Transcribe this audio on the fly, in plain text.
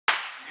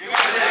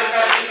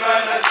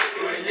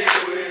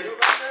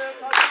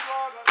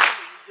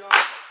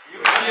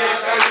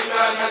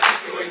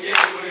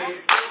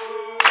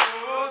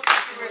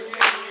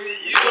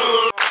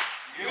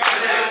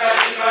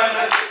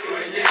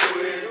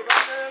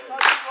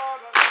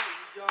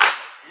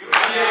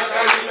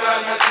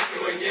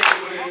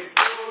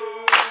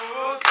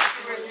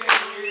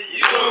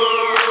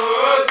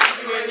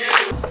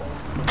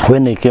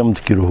When I came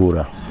to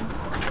Kiruhura,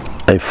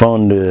 I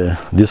found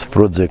this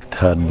project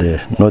had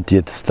not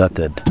yet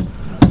started.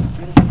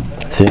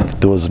 I think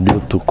it was due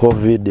to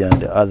COVID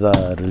and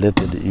other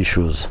related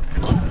issues.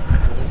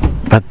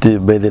 But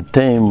by the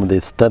time they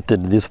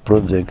started this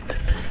project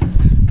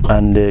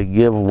and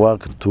gave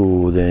work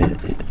to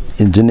the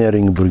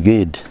engineering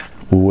brigade,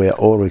 we were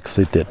all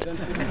excited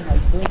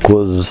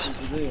because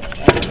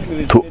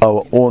to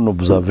our own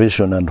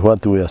observation and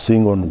what we are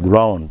seeing on the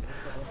ground,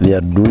 they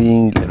are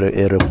doing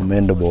a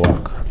recommendable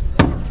work.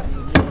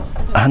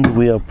 And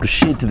we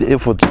appreciate the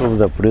efforts of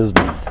the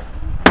president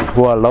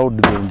who allowed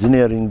the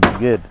engineering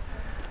brigade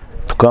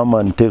to come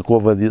and take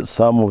over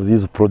some of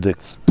these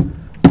projects.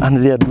 And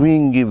they are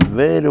doing it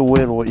very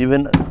well,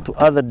 even to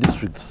other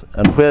districts.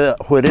 And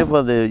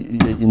wherever the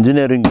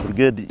engineering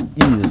brigade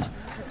is,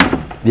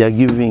 they are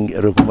giving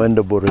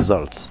recommendable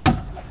results.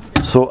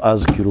 So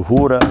as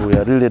Kiruhura, we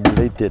are really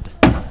delighted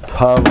to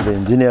have the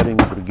engineering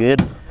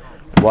brigade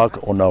work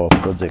on our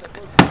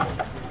project.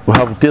 We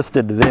have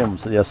tested them.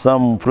 So there are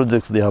some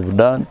projects they have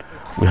done.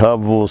 We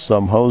have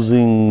some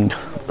housing,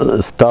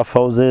 staff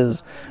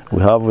houses.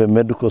 We have a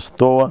medical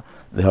store.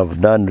 They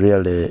have done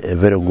really a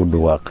very good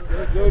work.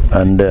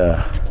 And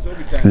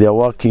they are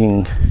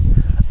working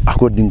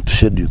according to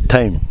schedule,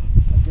 time.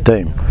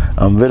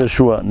 I'm very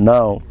sure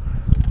now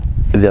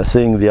they are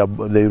saying they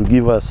will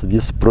give us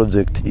this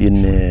project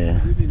in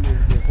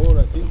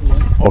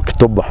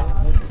October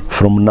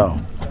from now.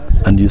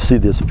 And you see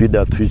the speed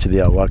at which they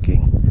are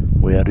working.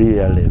 We are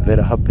really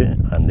very happy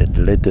and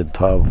delighted to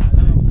have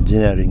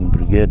engineering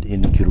brigade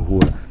in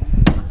Kiruhura.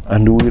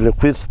 And we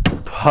request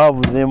to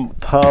have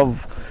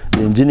the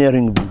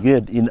engineering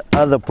brigade in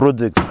other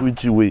projects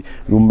which we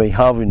may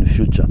have in the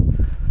future.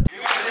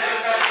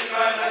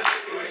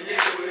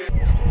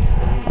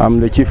 I'm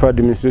the Chief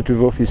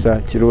Administrative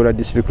Officer, Kiruhura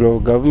District Local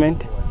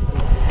Government,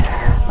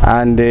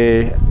 and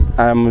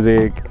I'm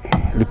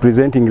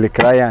representing the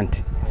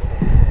client.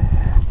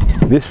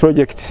 This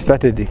project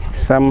started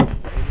some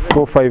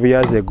 4 or 5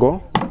 years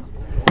ago,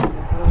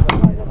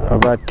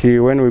 but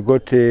when we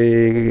got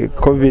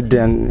COVID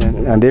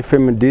and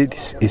FMD,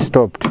 it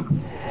stopped.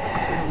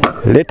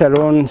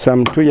 Later on,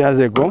 some 2 years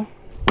ago,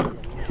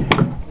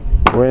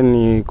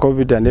 when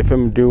COVID and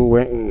FMD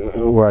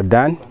were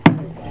done,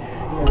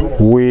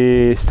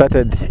 we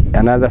started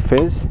another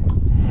phase.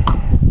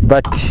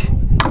 But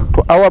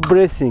to our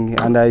blessing,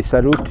 and I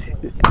salute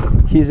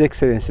His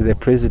Excellency the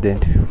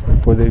President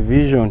for the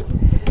vision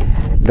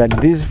that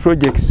these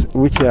projects,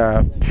 which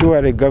are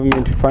purely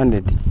government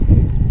funded,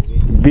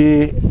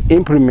 be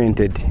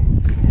implemented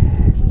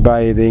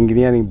by the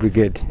engineering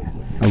brigade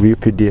of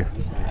UPDF.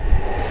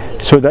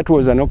 So that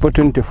was an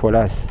opportunity for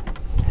us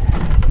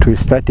to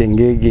start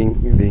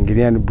engaging the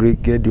engineering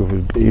brigade of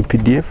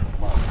UPDF,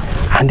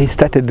 and he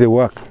started the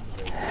work.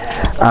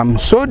 I'm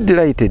so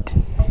delighted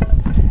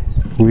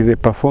with the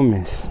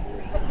performance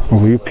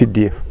of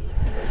UPDF.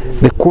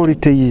 The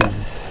quality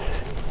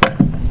is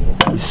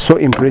so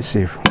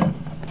impressive.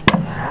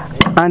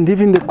 And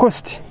even the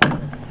cost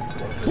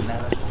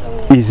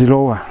is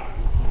lower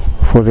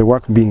for the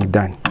work being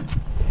done.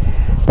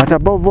 But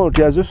above all, it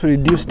has also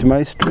reduced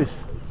my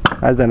stress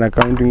as an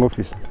accounting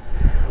officer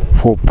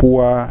for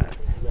poor,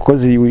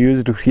 because we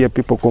used to hear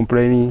people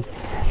complaining,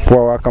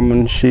 poor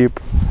workmanship,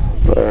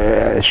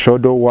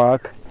 shadow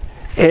work.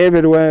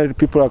 Everywhere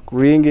people are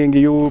ringing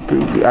you,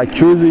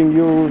 accusing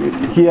you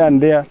here and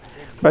there.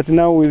 But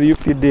now with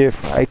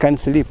UPDF, I can't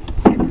sleep.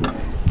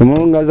 As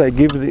long as I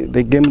give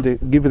them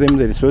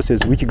the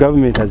resources which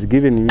government has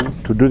given me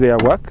to do their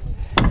work,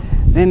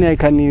 then I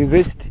can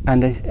invest,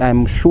 and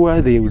I'm sure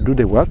they will do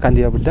the work, and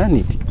they have done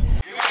it.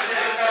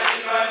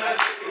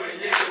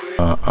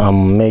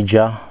 I'm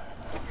Major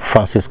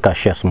Francis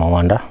Cassius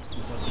Mawanda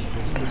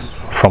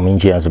from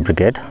Engineers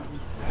Brigade,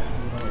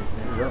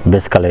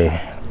 basically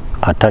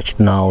attached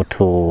now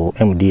to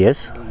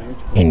MDS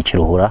in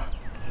Kiruhura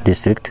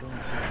district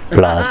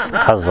plus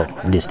KAZO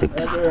district.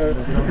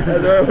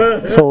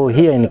 So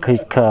here in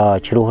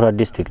Kiruhura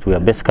district, we are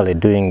basically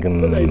doing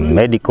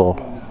medical,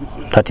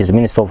 that is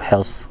Minister of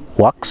Health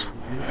works,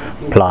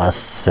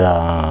 plus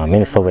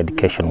Minister of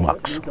Education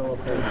works.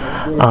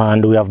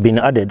 And we have been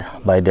added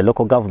by the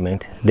local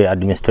government, the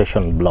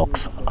administration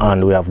blocks,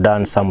 and we have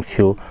done some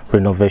few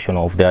renovation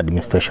of the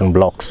administration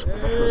blocks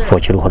for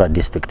Kiruhura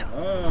district.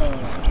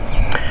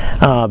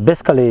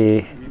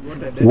 Basically,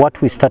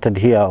 what we started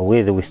here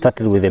with, we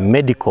started with a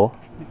medical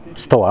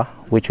store,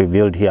 which we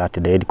built here at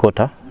the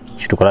headquarters,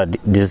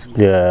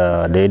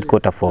 the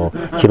headquarters for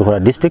Kiruhura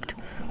district.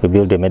 We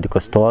built the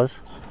medical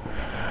stores.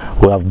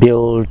 We have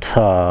built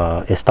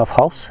a staff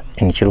house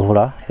in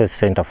Kiruhura Health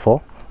Center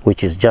 4,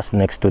 which is just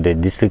next to the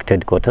district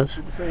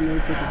headquarters.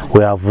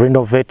 We have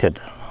renovated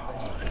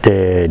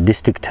the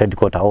district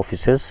headquarters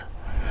offices,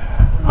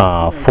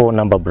 4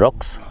 number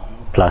blocks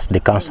plus the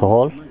council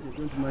hall.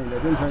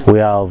 We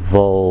have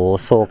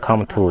also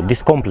come to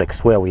this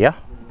complex where we are.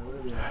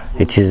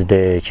 It is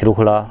the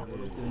Kiruhura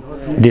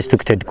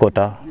District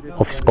Headquarters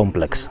Office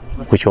Complex,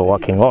 which we're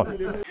working on.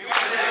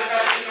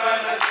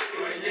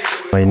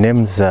 My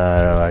name is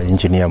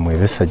Engineer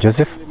Mwevesa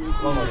Joseph,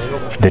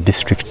 the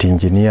District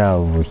Engineer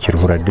of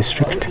Kiruhura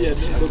District.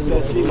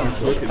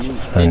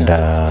 And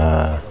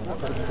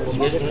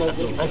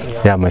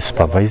I'm a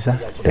supervisor,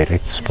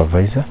 direct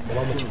supervisor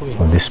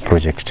of this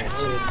project.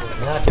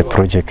 The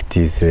project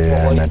is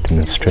an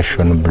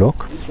administration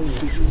block,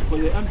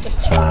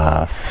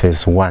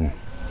 phase 1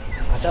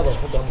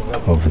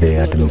 of the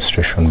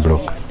administration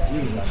block.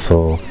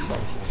 So,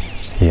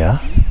 yeah,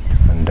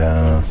 and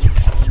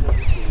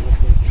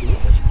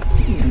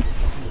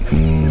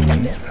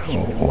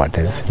what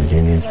else do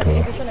you need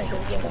to?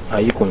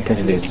 Are you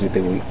contented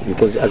with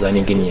because as an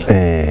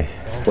engineer,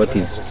 what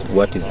is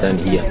done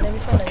here?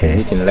 Okay. Is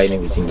it in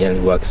line with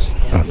engineering works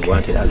you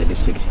wanted as a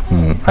district?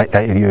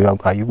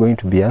 Are you going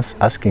to be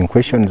asking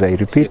questions? I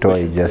repeat, or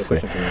I just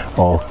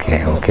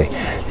okay.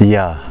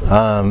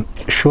 Yeah.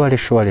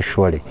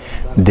 Surely.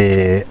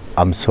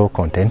 I'm so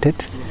contented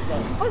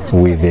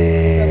with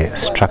the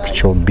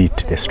structural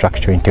bit, the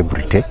structural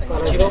integrity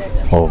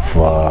of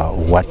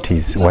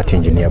what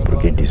Engineer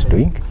Brigade is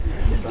doing,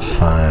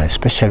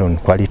 especially on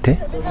quality.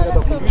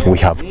 We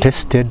have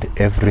tested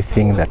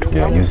everything that we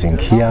are using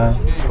here,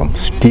 from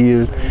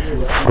steel,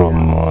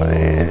 from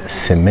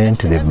cement,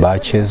 the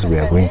batches we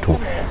are going to.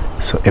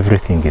 So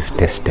everything is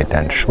tested,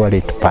 and surely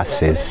it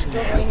passes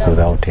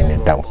without any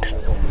doubt.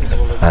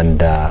 And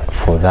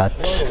for that,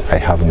 I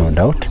have no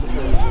doubt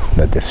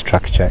that the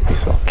structure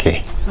is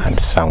okay and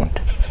sound.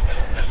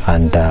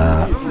 And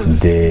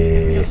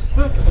the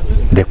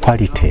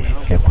quality,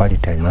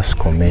 I must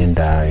commend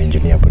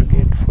Engineer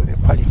Brigade for the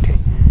quality.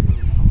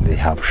 They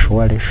have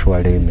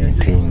surely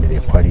maintained the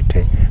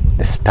quality,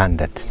 the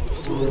standard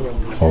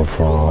of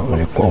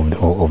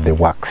the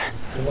works.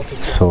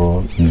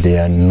 So they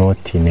are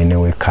not in any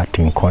way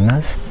cutting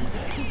corners,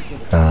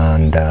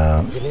 and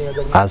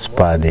as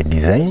per the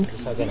design,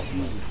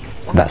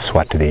 that's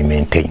what they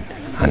maintain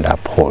and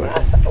uphold,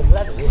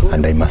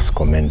 and I must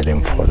commend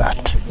them for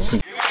that.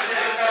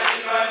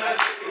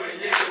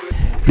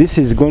 This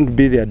is going to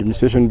be the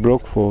administration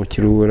block for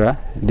Kiruhura,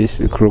 this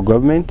Kuru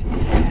government,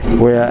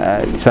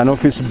 where it's an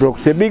office block.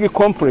 It's a big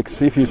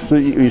complex if you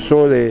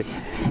saw the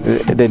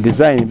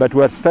design, but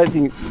we are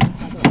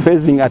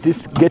phasing at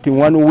least getting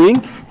one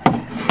wing.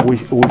 We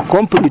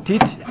complete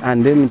it,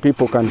 and then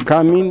people can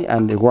come in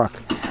and work.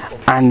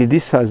 And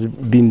this has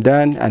been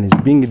done and is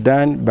being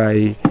done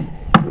by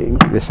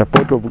the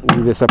support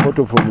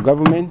of from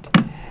government,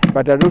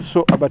 but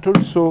also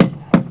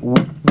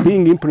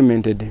being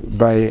implemented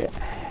by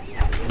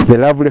the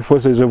lovely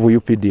forces of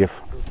UPDF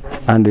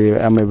and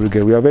the Army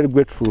Brigade. We are very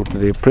grateful to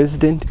the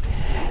President,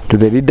 to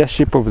the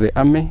leadership of the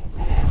Army,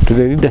 to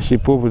the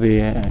leadership of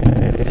the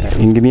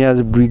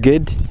Engineers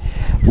Brigade,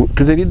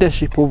 to the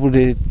leadership of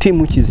the team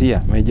which is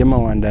here, my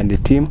Wanda and the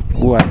team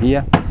who are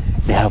here.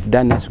 They have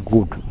done us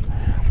good.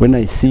 When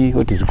I see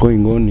what is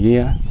going on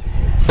here,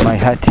 my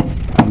heart,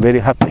 I'm very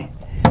happy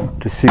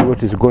to see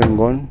what is going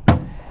on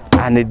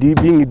and it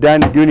being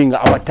done during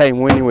our time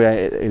when we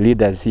were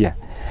leaders here.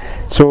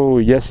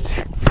 So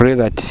just pray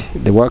that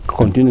the work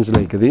continues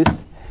like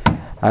this,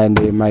 and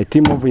my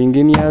team of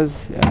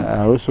engineers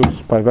are also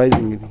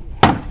supervising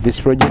this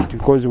project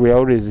because we are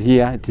always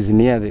here. It is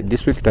near the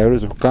district. I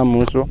always come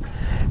also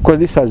because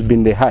this has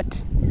been the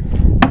heart.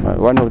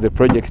 One of the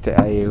projects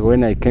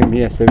when I came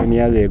here 7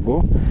 years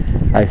ago,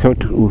 I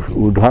thought we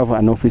would have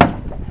an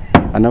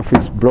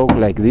office block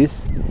like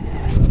this.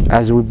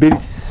 As we built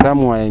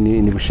somewhere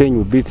in Bushenyi,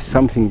 we built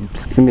something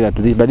similar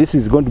to this, but this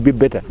is going to be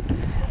better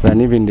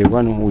than even the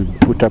one we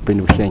put up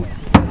in Bushenyi.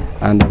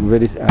 And I'm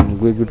very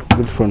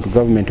grateful to the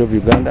government of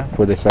Uganda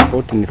for the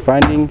support in the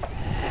funding,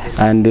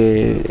 and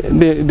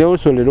they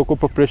also the local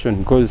population,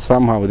 because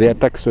somehow their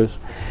taxes,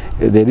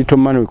 the little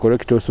money we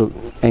collect also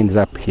ends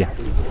up here.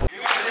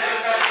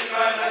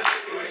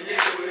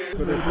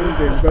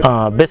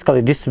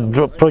 Basically, this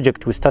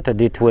project, we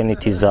started it when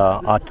it is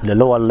at the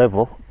lower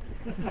level,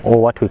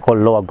 or what we call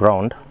lower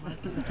ground.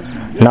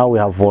 Now we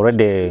have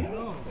already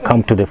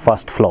come to the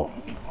first floor.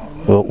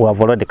 We have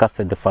already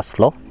casted the first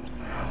floor.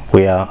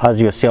 We are, as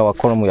you see our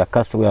column, we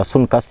are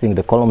soon casting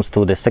the columns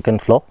to the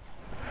second floor,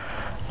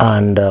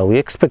 and we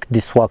expect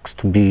these works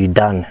to be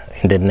done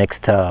in the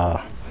next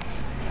 2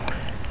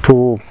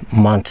 to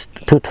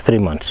 3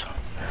 months.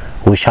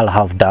 We shall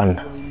have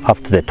done up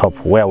to the top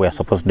where we are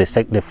supposed to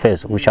the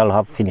phase. We shall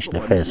have finished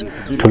the phase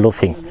to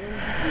loofing.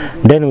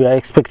 Then we are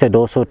expected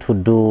also to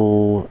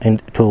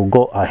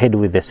go ahead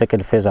with the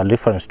second phase, a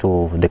reference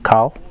to the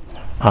cow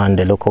and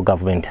the local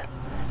government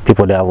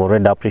people. They have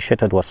already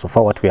appreciated so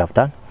far what we have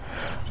done,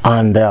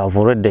 and they have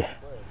already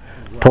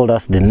told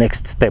us the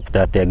next step,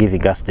 that they are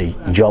giving us the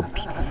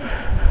jobs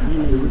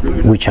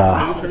which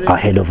are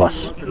ahead of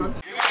us.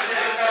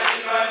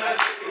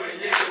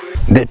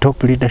 The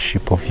top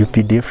leadership of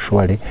UPDF,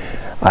 surely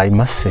I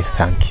must say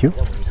thank you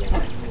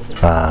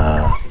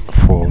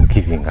for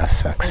giving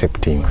us,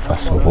 accepting,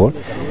 first of all,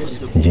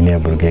 Engineer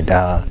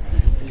Brigade.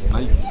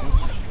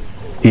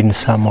 In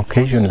some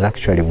occasions,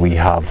 actually, we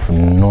have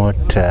not,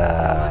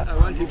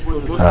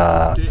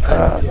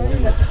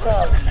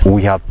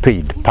 we have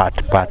paid part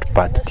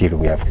till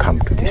we have come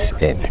to this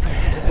end.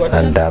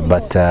 And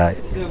but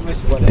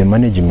the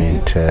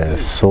management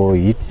saw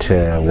it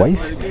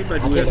wise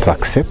to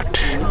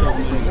accept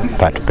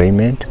part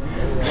payment,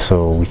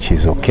 so which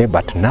is okay.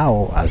 But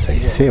now, as I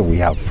say,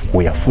 we are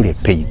fully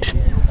paid,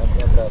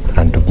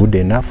 and good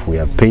enough. We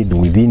are paid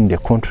within the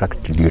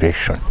contract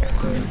duration,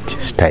 which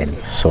is time.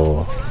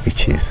 So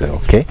which is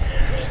okay.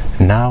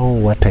 Now,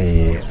 what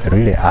I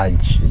really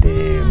urge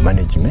the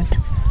management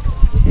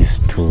is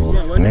to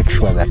make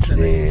sure that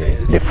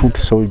the foot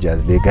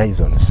soldiers, the guys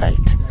on site,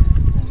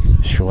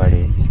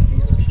 surely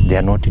they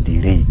are not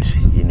delayed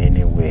in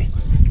any way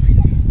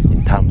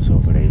in terms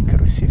of like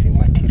receiving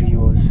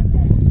materials,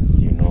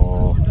 you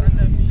know,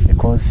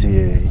 because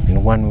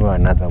in one way or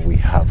another we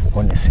have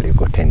honestly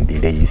gotten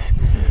delays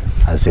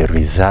as a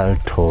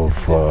result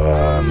of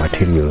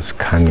materials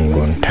coming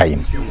on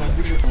time.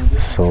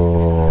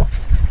 So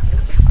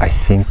I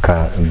think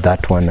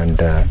that one, and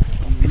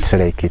it's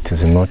like it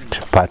is not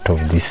part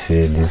of this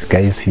these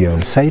guys here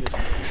on site.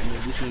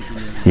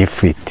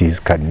 If it is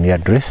can be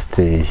addressed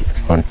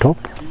on top,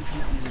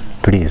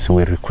 please,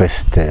 we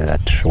request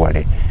that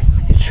surely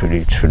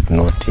it should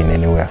not in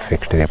any way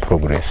affect the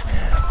progress.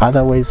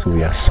 Otherwise,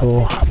 we are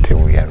so happy,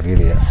 we are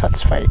really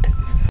satisfied.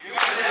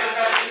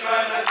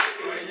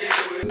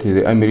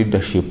 The Army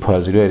leadership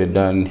has really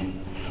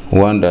done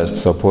wonders to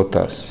support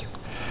us.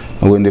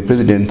 When the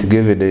President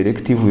gave a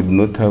directive, we did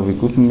not have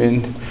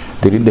equipment.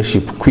 The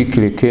leadership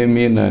quickly came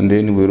in, and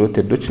then we wrote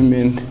a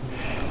document.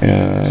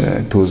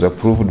 It was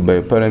approved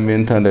by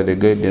Parliament under the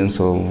guidance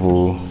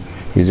of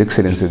His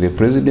Excellency the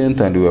President,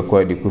 and we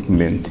acquired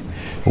equipment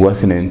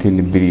worth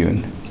 19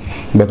 billion.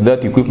 But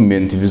that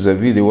equipment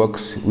vis-a-vis the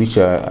works which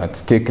are at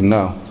stake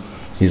now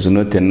is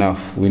not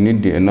enough. We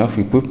need enough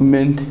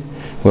equipment.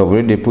 We have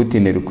already put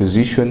in a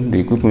requisition. The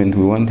equipment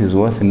we want is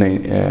worth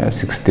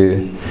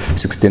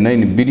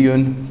 69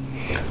 billion.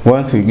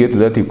 Once we get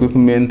that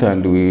equipment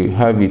and we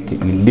have it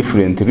in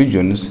different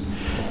regions,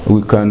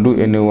 we can do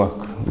any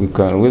work. We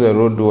can, whether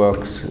road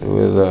works,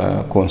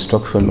 whether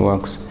construction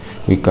works,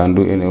 we can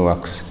do any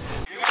works.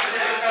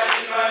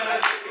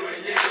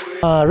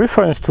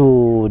 Reference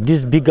to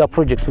these bigger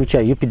projects which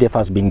UPDF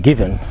has been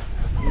given,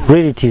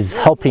 really it is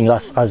helping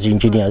us as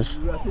engineers.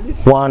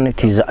 One,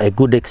 it is a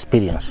good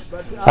experience.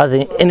 As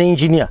an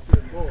engineer,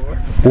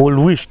 we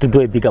will wish to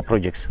do a bigger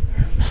projects.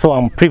 So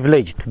I'm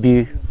privileged to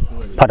be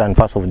part and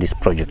parcel of this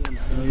project,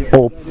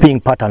 or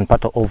being part and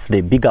part of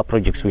the bigger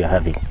projects we are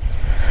having.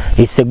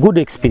 It's a good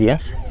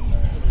experience.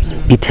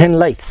 It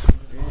enlightens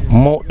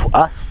more to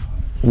us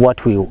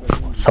what we're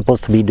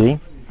supposed to be doing,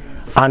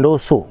 and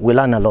also we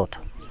learn a lot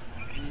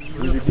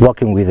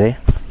working with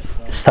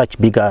such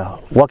bigger,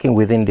 working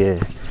within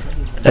the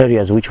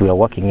areas which we are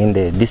working in,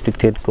 the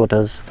district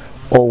headquarters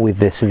or with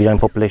the civilian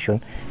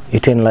population.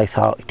 It enlightens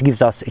how, it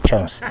gives us a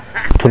chance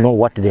to know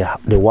what they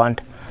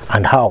want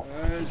and how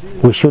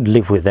we should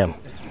live with them.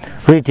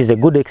 Really, it is a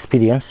good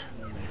experience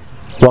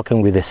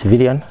working with a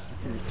civilian,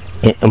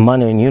 a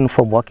man in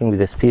uniform working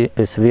with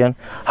a civilian.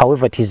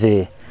 However, it is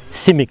a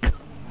scenic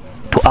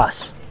to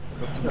us,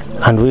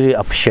 and really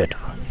appreciate.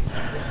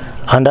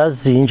 And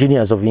as the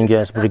engineers of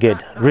Engineers Brigade,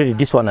 really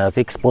this one has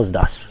exposed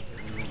us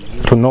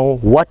to know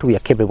what we are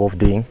capable of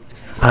doing,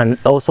 and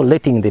also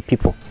letting the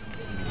people,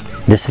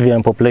 the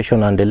civilian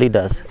population and the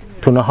leaders,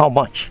 to know how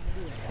much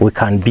we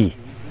can be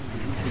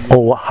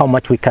or how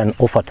much we can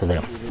offer to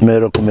them. My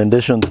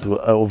recommendation to,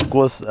 of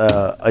course,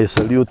 I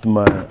salute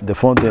the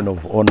Fountain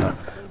of Honor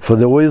for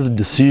the wise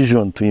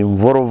decision to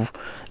involve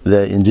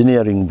the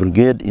Engineering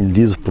Brigade in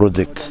these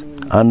projects.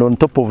 And on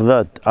top of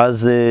that,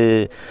 as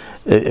a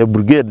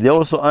brigade, they're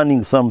also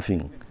earning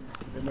something,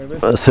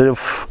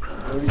 self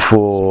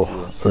for,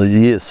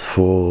 yes,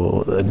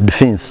 for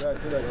defense.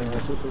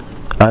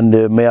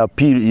 And my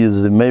appeal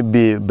is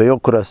maybe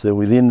bureaucracy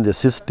within the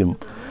system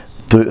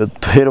to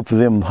help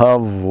them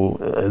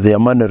have their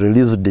money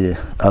released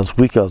as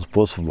quick as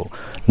possible,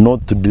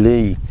 not to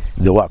delay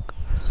the work.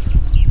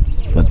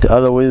 But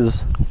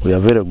otherwise, we are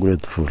very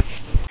grateful.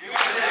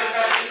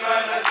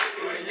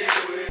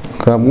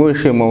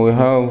 SHEEMA, we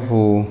have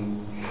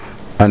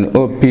an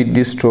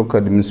OPD stroke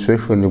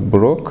administration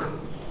block,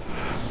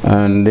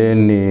 and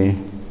then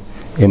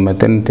a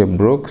maternity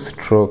block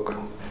stroke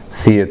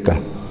theater.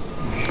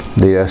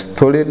 They are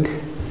solid.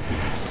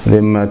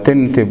 The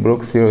maternity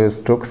block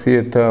stroke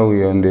theater,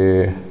 we are on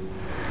the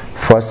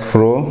first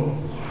floor.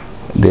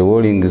 The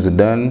walling is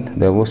done.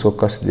 They have also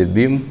cast the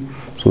beam,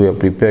 so we are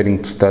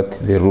preparing to start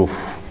the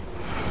roof.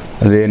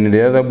 And then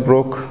the other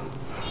block,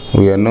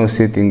 we are now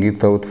setting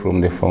it out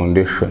from the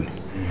foundation.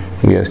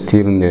 We are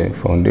still in the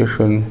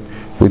foundation,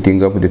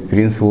 putting up the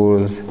plinth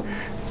walls,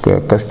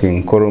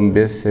 casting column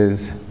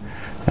bases,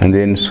 and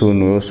then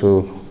soon we're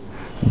also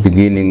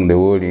beginning the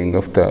walling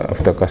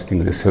after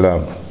casting the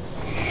slab.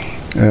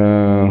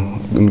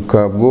 In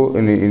KAZO,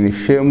 in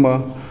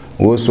SHEEMA,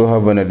 We also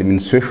have an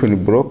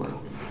administration block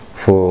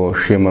for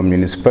SHEEMA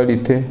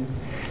municipality.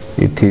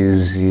 It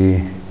is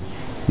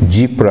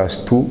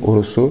G+2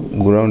 also,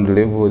 ground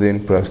level, then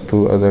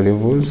 +2 other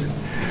levels.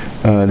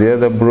 The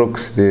other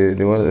blocks, the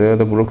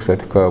other blocks at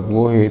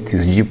KAZO, it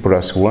is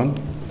G+1,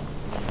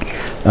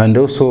 and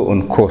also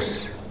on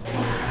course.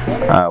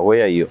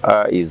 Where you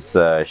are is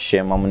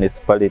SHEEMA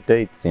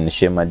municipality. It's in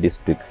SHEEMA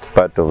district,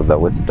 part of the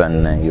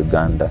western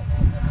Uganda.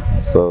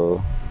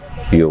 So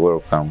you're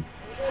welcome.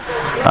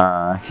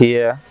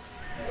 Here,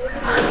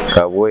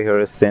 KAZO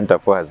Health Center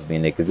has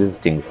been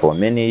existing for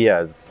many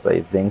years.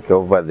 I think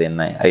over the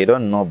I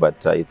don't know,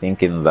 but I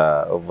think in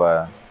the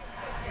over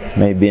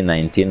maybe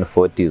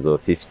 1940s or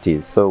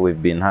 50s. So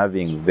we've been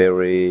having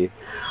very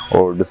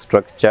old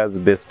structures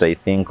based, I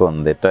think,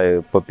 on the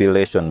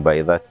population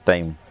by that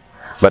time.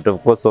 But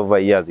of course, over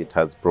years, it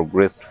has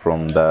progressed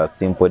from the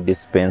simple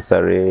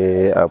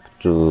dispensary up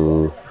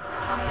to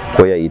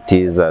where it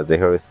is as a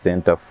health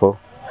center for.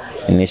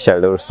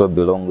 Initially also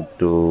belonged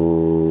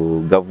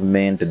to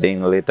government,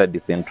 then later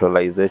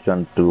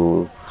decentralization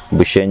to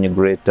Bushenyi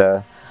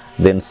Greater,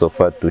 then so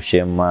far to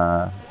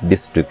SHEEMA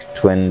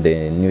district when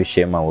the new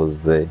SHEEMA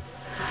was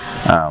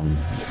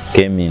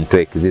came into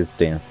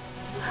existence.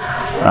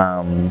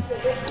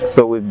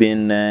 So we've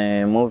been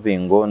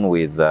moving on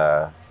with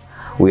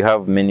we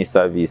have many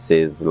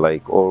services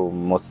like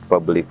almost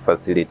public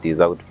facilities,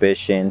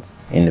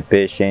 outpatients,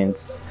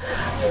 inpatients,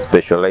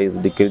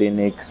 specialized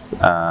clinics,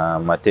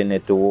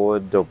 maternity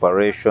ward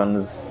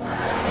operations,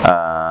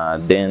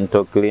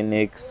 dental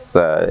clinics,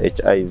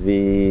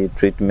 HIV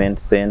treatment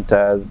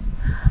centers,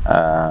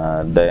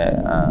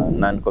 the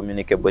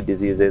non-communicable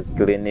diseases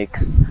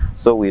clinics.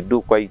 So we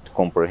do quite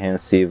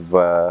comprehensive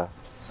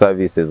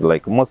services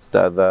like most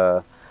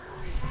other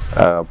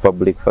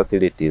public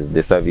facilities,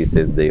 the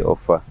services they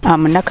offer.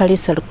 I'm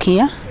Nakalisa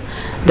Lukia,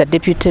 the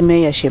Deputy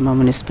Mayor, SHEEMA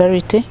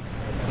Municipality.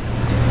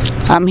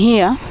 I'm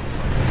here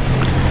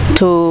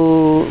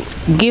to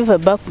give a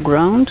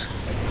background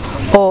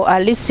or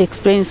at least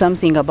explain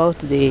something about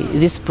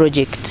this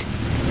project.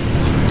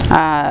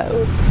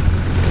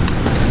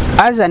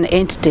 As an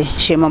entity,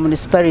 SHEEMA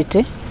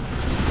Municipality,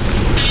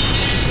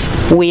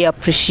 we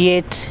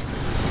appreciate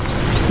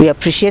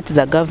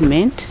the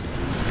government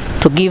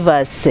to give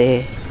us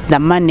the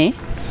money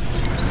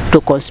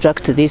to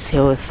construct this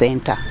health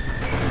center.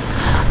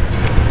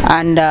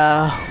 And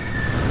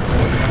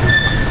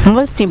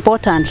most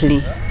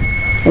importantly,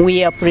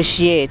 we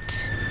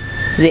appreciate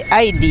the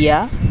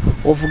idea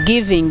of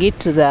giving it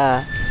to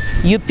the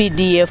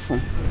UPDF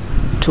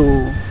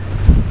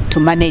to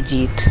manage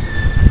it.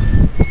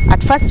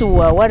 At first we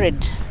were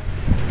worried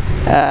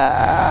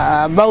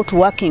about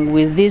working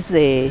with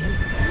the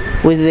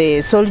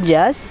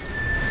soldiers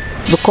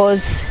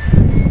because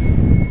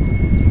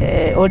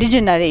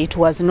originally it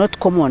was not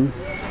common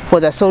for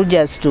the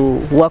soldiers to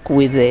work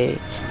with the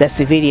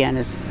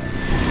civilians,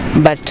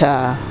 but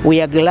we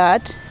are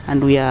glad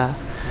and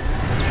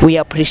we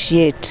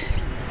appreciate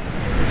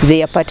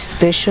their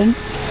participation.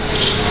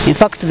 In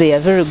fact, they are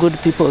very good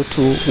people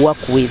to work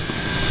with.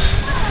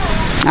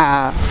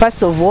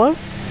 First of all,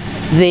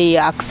 they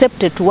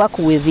accepted to work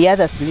with the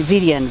other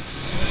civilians,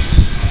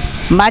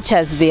 much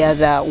as they are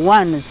the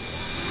ones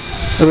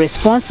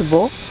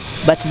responsible,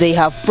 but they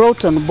have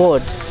brought on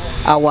board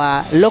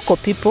our local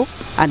people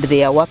and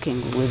they are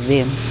working with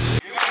them.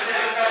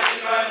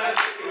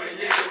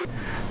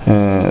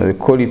 The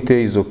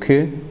quality is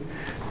okay.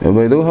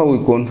 By the way, how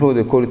we control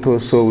the quality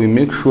also, we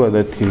make sure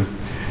that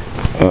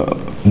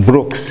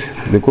blocks,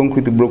 the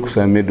concrete blocks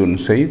are made on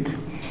site,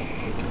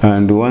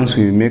 and once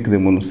we make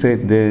them on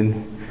site,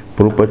 then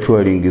proper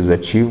touring is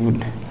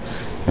achieved.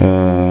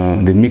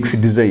 The mixed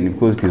design,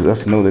 because it is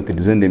us now that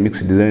design the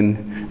mixed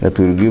design that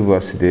will give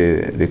us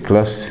the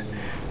class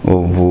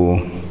of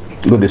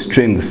the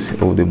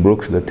strength of the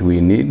blocks that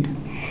we need.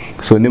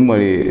 So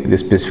normally the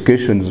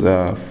specifications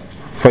are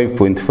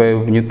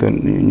 5.5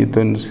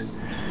 newtons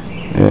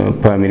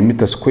per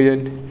millimeter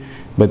squared,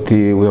 but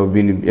we have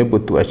been able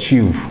to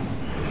achieve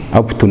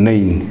up to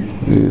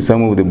 9.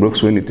 Some of the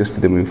blocks, when we test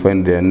them, we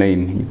find they are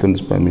 9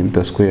 newtons per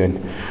millimeter squared,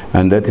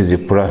 and that is a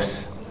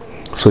plus.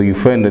 So you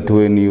find that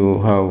when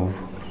you have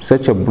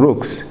such a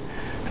blocks,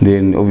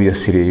 then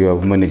obviously you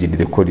have managed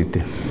the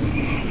quality.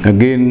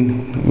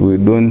 Again, we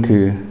don't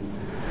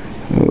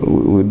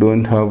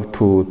have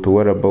to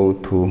worry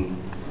about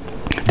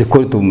the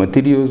quality of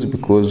materials,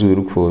 because we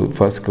look for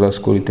first-class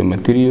quality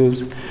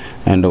materials,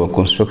 and our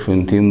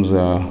construction teams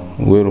are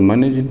well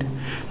managed.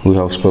 We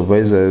have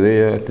supervisors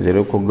there at the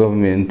local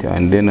government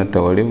and then at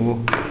our level,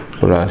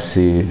 plus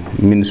the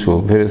Ministry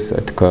of Health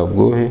at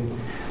KAZO.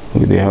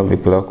 They have a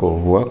clerk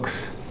of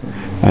works.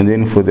 And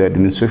then for the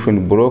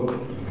administration block,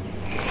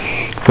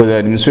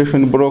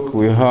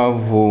 we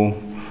have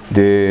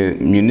the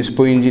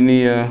municipal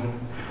engineer,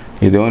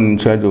 the one in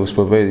charge of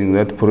supervising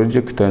that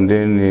project, and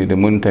then the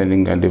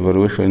monitoring and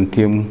evaluation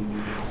team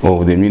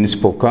of the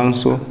municipal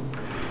council.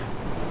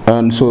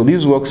 And so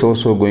these works are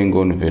also going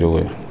on very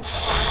well.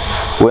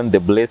 When the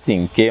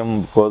blessing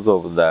came because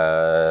of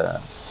the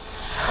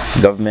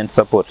government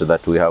support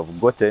that we have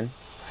gotten,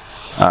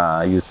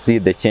 you see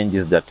the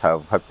changes that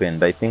have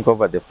happened. I think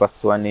over the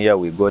past 1 year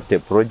we got a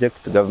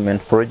project,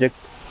 government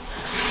projects,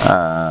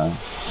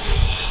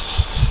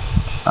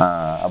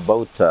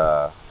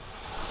 about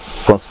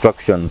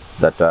constructions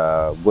that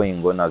are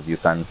going on. As you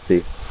can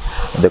see,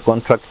 the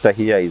contractor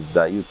here is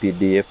the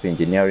UPDF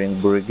Engineering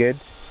Brigade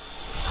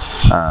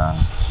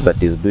that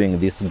is doing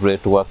this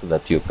great work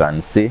that you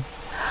can see.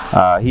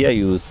 Here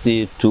you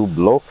see 2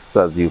 blocks.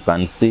 As you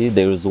can see,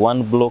 there is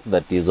one block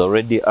that is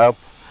already up,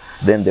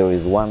 then there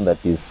is one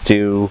that is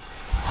still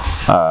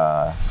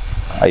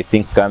I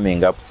think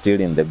coming up, still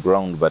in the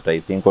ground, but I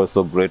think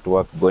also great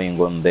work going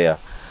on there.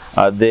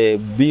 The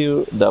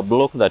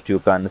block that you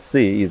can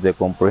see is a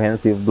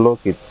comprehensive block.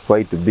 It's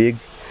quite big.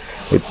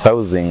 It's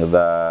housing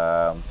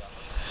the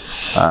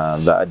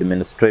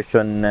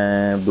administration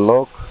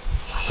block,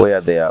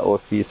 where there are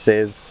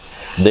offices.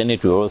 Then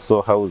it will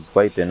also house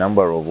quite a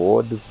number of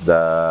wards,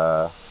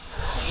 the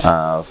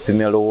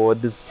female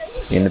wards,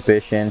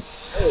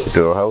 inpatients. It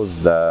will house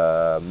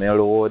the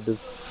male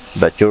wards,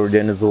 the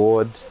children's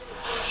ward.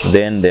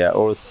 Then there are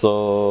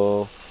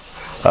also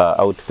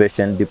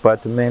outpatient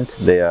department.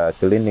 There are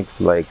clinics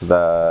like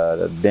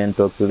the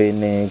dental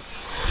clinic,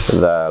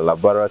 the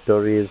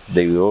laboratories.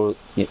 They will all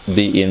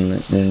be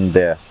in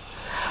there.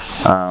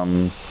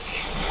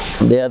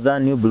 The other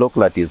new block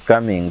that is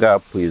coming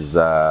up is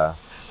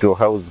to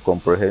house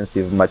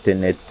comprehensive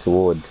maternity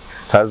ward.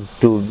 It has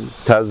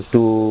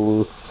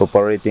two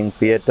operating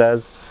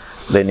theaters.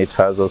 Then it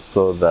has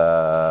also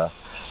the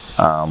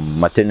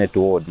maternity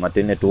ward.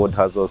 Maternity ward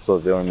has also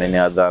very many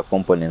other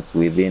components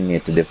within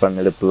it: the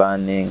family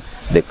planning,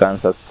 the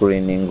cancer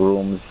screening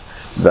rooms,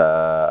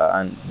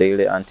 the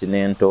daily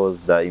antenatals,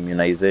 the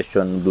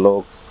immunization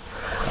blocks.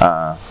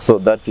 So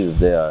that is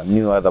the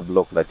new other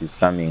block that is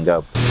coming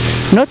up.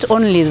 Not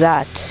only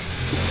that,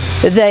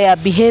 their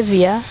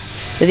behavior,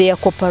 their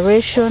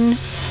cooperation,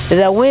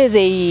 the way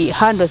they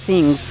handle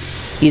things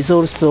is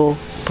also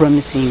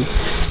promising.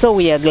 So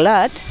we are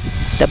glad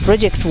the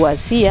project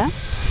was here,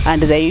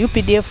 and the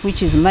UPDF,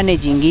 which is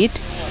managing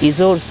it, is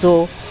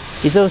also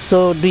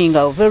doing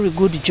a very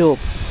good job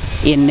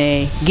in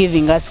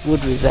giving us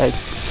good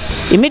results.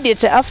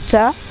 Immediately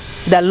after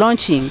the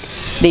launching,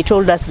 they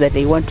told us that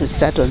they want to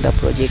start on the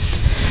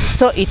project.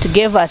 So it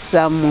gave us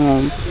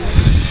some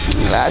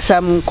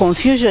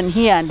confusion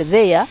here and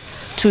there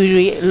to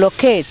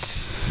relocate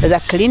the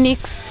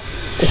clinics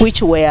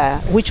which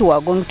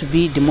were going to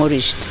be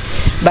demolished.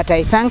 But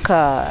I thank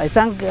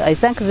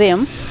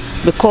them,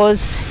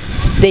 because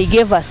they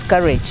gave us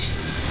courage.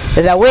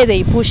 The way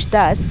they pushed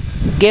us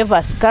gave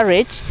us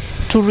courage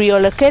to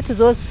relocate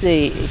those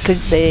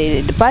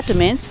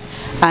departments,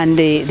 and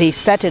they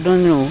started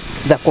on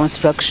the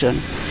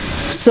construction.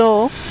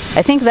 So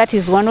I think that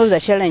is one of the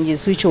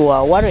challenges which we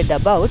were worried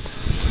about,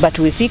 but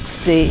we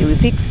fixed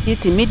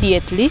it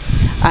immediately,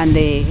 and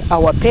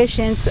our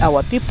patients,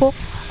 our people,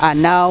 are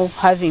now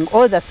having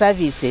all the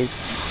services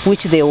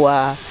which they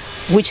were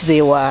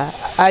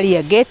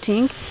earlier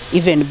getting,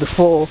 even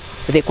before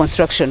the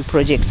construction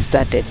project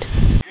started.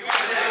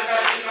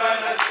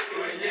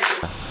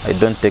 I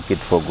don't take it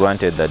for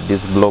granted that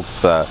these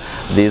blocks,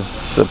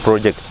 these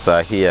projects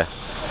are here.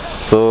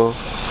 So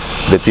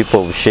the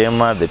people of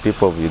SHEEMA, the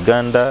people of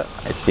Uganda,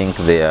 I think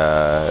they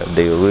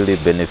really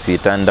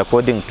benefit. And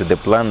according to the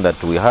plan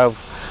that we have,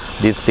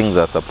 these things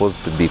are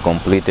supposed to be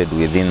completed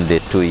within the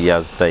 2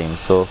 years' time.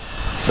 So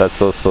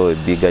that's also a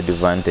big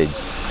advantage.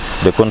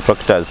 The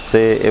contractors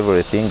say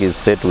everything is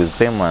set with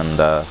them,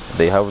 and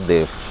they have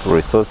the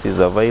resources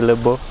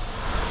available.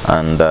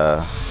 And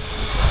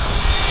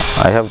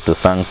I have to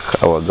thank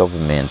our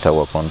government,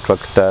 our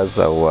contractors,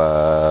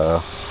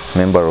 our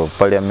member of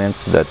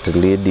parliaments that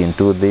lead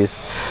into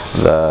this,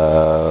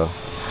 the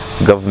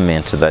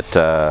government that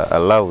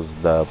allows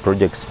the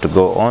projects to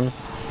go on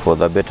for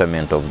the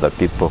betterment of the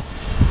people,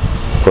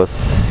 of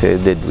course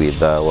headed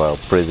with our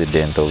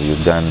president of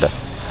Uganda.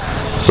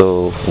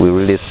 So we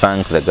really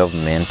thank the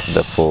government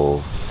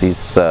for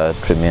these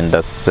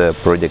tremendous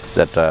projects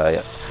that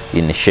are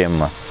in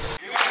SHEEMA.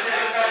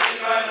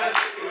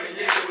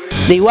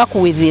 They work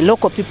with the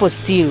local people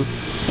still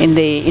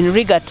in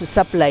regard to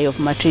supply of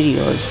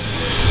materials.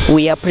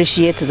 We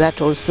appreciate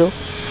that also,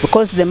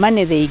 because the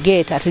money they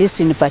get, at least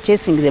in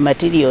purchasing the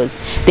materials,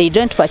 they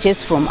don't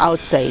purchase from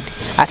outside.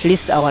 At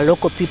least our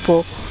local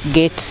people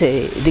get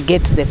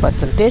the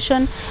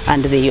facilitation,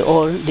 and they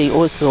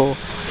also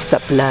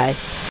supply.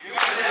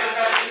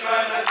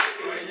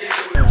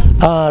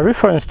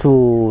 Reference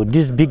to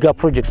these bigger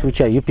projects which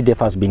UPDF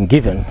has been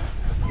given,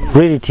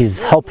 really it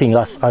is helping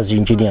us as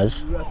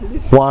engineers.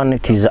 One,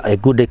 it is a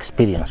good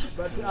experience.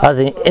 As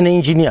an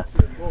engineer,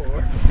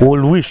 we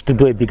will wish to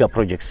do a bigger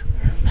projects.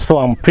 So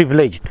I'm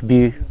privileged to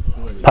be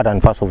part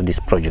and parcel of this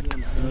project,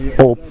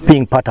 or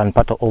being part and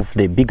part of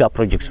the bigger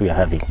projects we are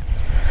having.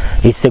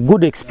 It's a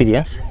good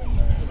experience.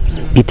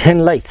 It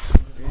enlightens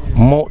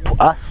more to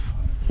us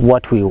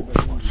what we're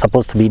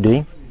supposed to be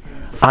doing,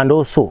 and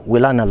also we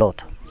learn a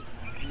lot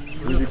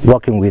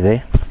working with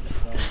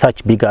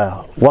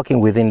working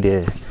within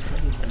the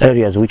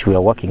areas which we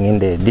are working in,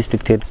 the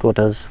district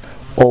headquarters,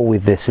 or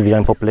with the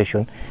civilian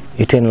population,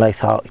 it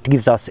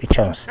gives us a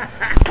chance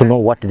to know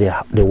what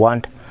they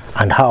want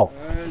and how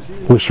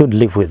we should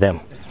live with them.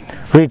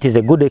 Really, it is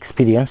a good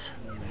experience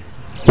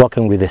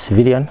working with a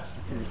civilian,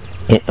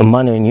 a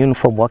man in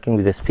uniform working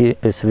with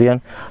a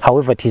civilian.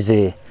 However, it is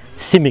a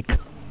CIMIC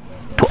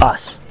to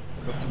us,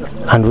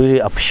 and really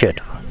appreciate.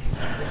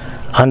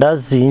 And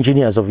as the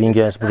engineers of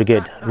Engineers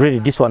Brigade, really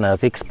this one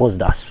has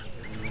exposed us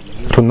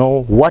to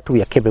know what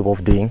we are capable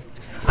of doing,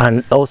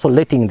 and also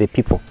letting the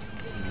people,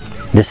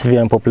 the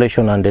civilian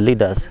population and the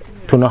leaders,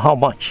 to know how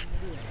much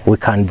we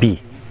can be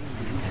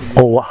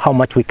or how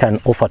much we can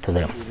offer to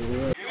them.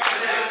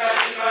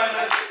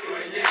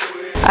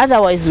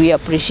 Otherwise, we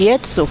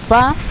appreciate so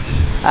far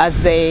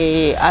as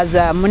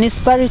a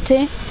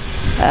municipality,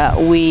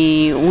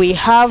 we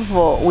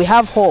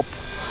have hope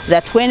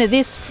that when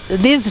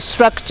these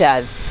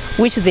structures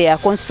which they are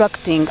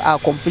constructing are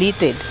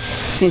completed,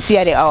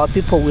 sincerely our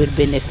people will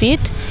benefit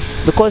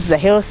because the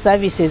health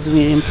services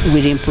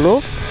will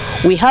improve.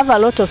 We have a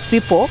lot of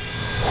people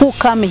who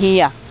come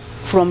here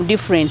from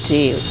different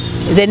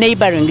the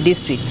neighboring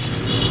districts,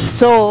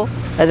 so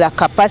the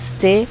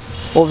capacity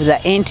of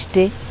the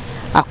entity,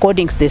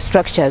 according to the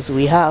structures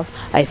we have,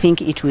 I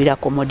think it will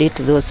accommodate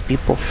those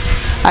people.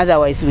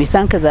 Otherwise, we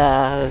thank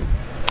the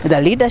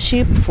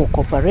leadership for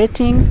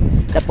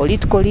cooperating, the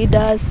political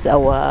leaders,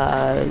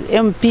 our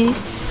MP.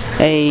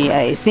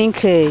 I think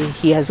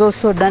he has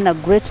also done a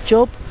great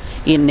job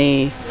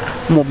in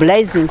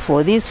mobilizing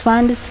for these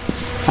funds.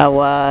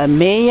 Our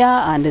mayor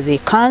and the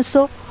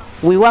council,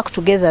 we work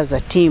together as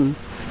a team,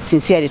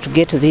 sincerely, to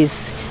get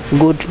this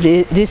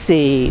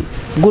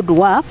good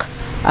work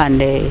and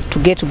to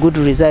get good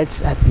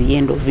results at the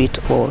end of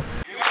it all.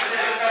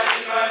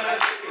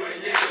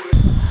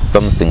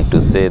 Something to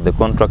say, the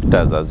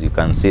contractors, as you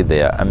can see,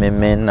 they are army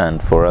men,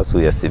 and for us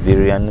we are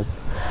civilians,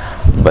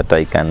 but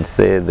I can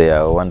say they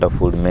are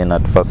wonderful men.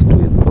 At first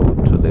we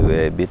thought they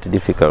were a bit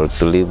difficult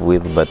to live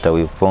with, but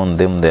we found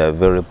them, they are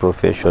very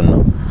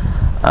professional,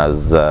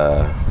 as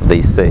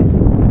they say,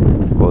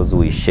 because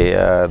we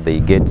share. They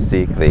get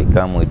sick, they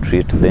come, we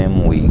treat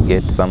them, we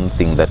get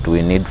something that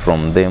we need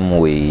from them,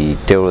 we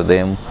tell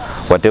them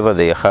whatever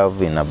they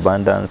have in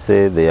abundance.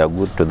 They are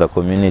good to the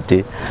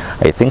community.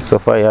 I think so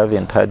far I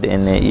haven't had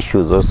any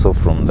issues also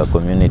from the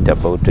community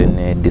about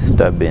any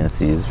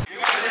disturbances.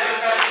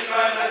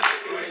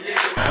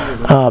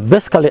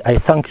 Basically, I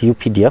thank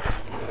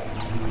UPDF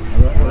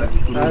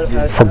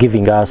for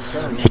giving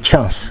us a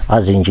chance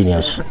as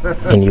engineers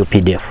in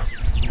UPDF.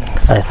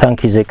 I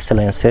thank His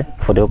Excellency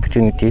for the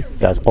opportunity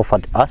he has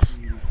offered us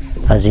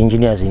as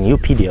engineers in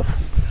UPDF.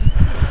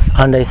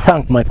 And I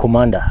thank my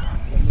commander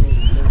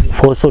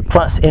for also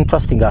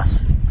entrusting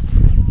us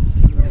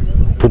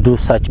to do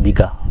such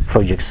bigger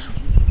projects,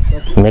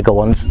 mega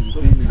ones.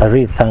 I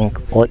really thank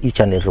each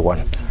and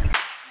everyone.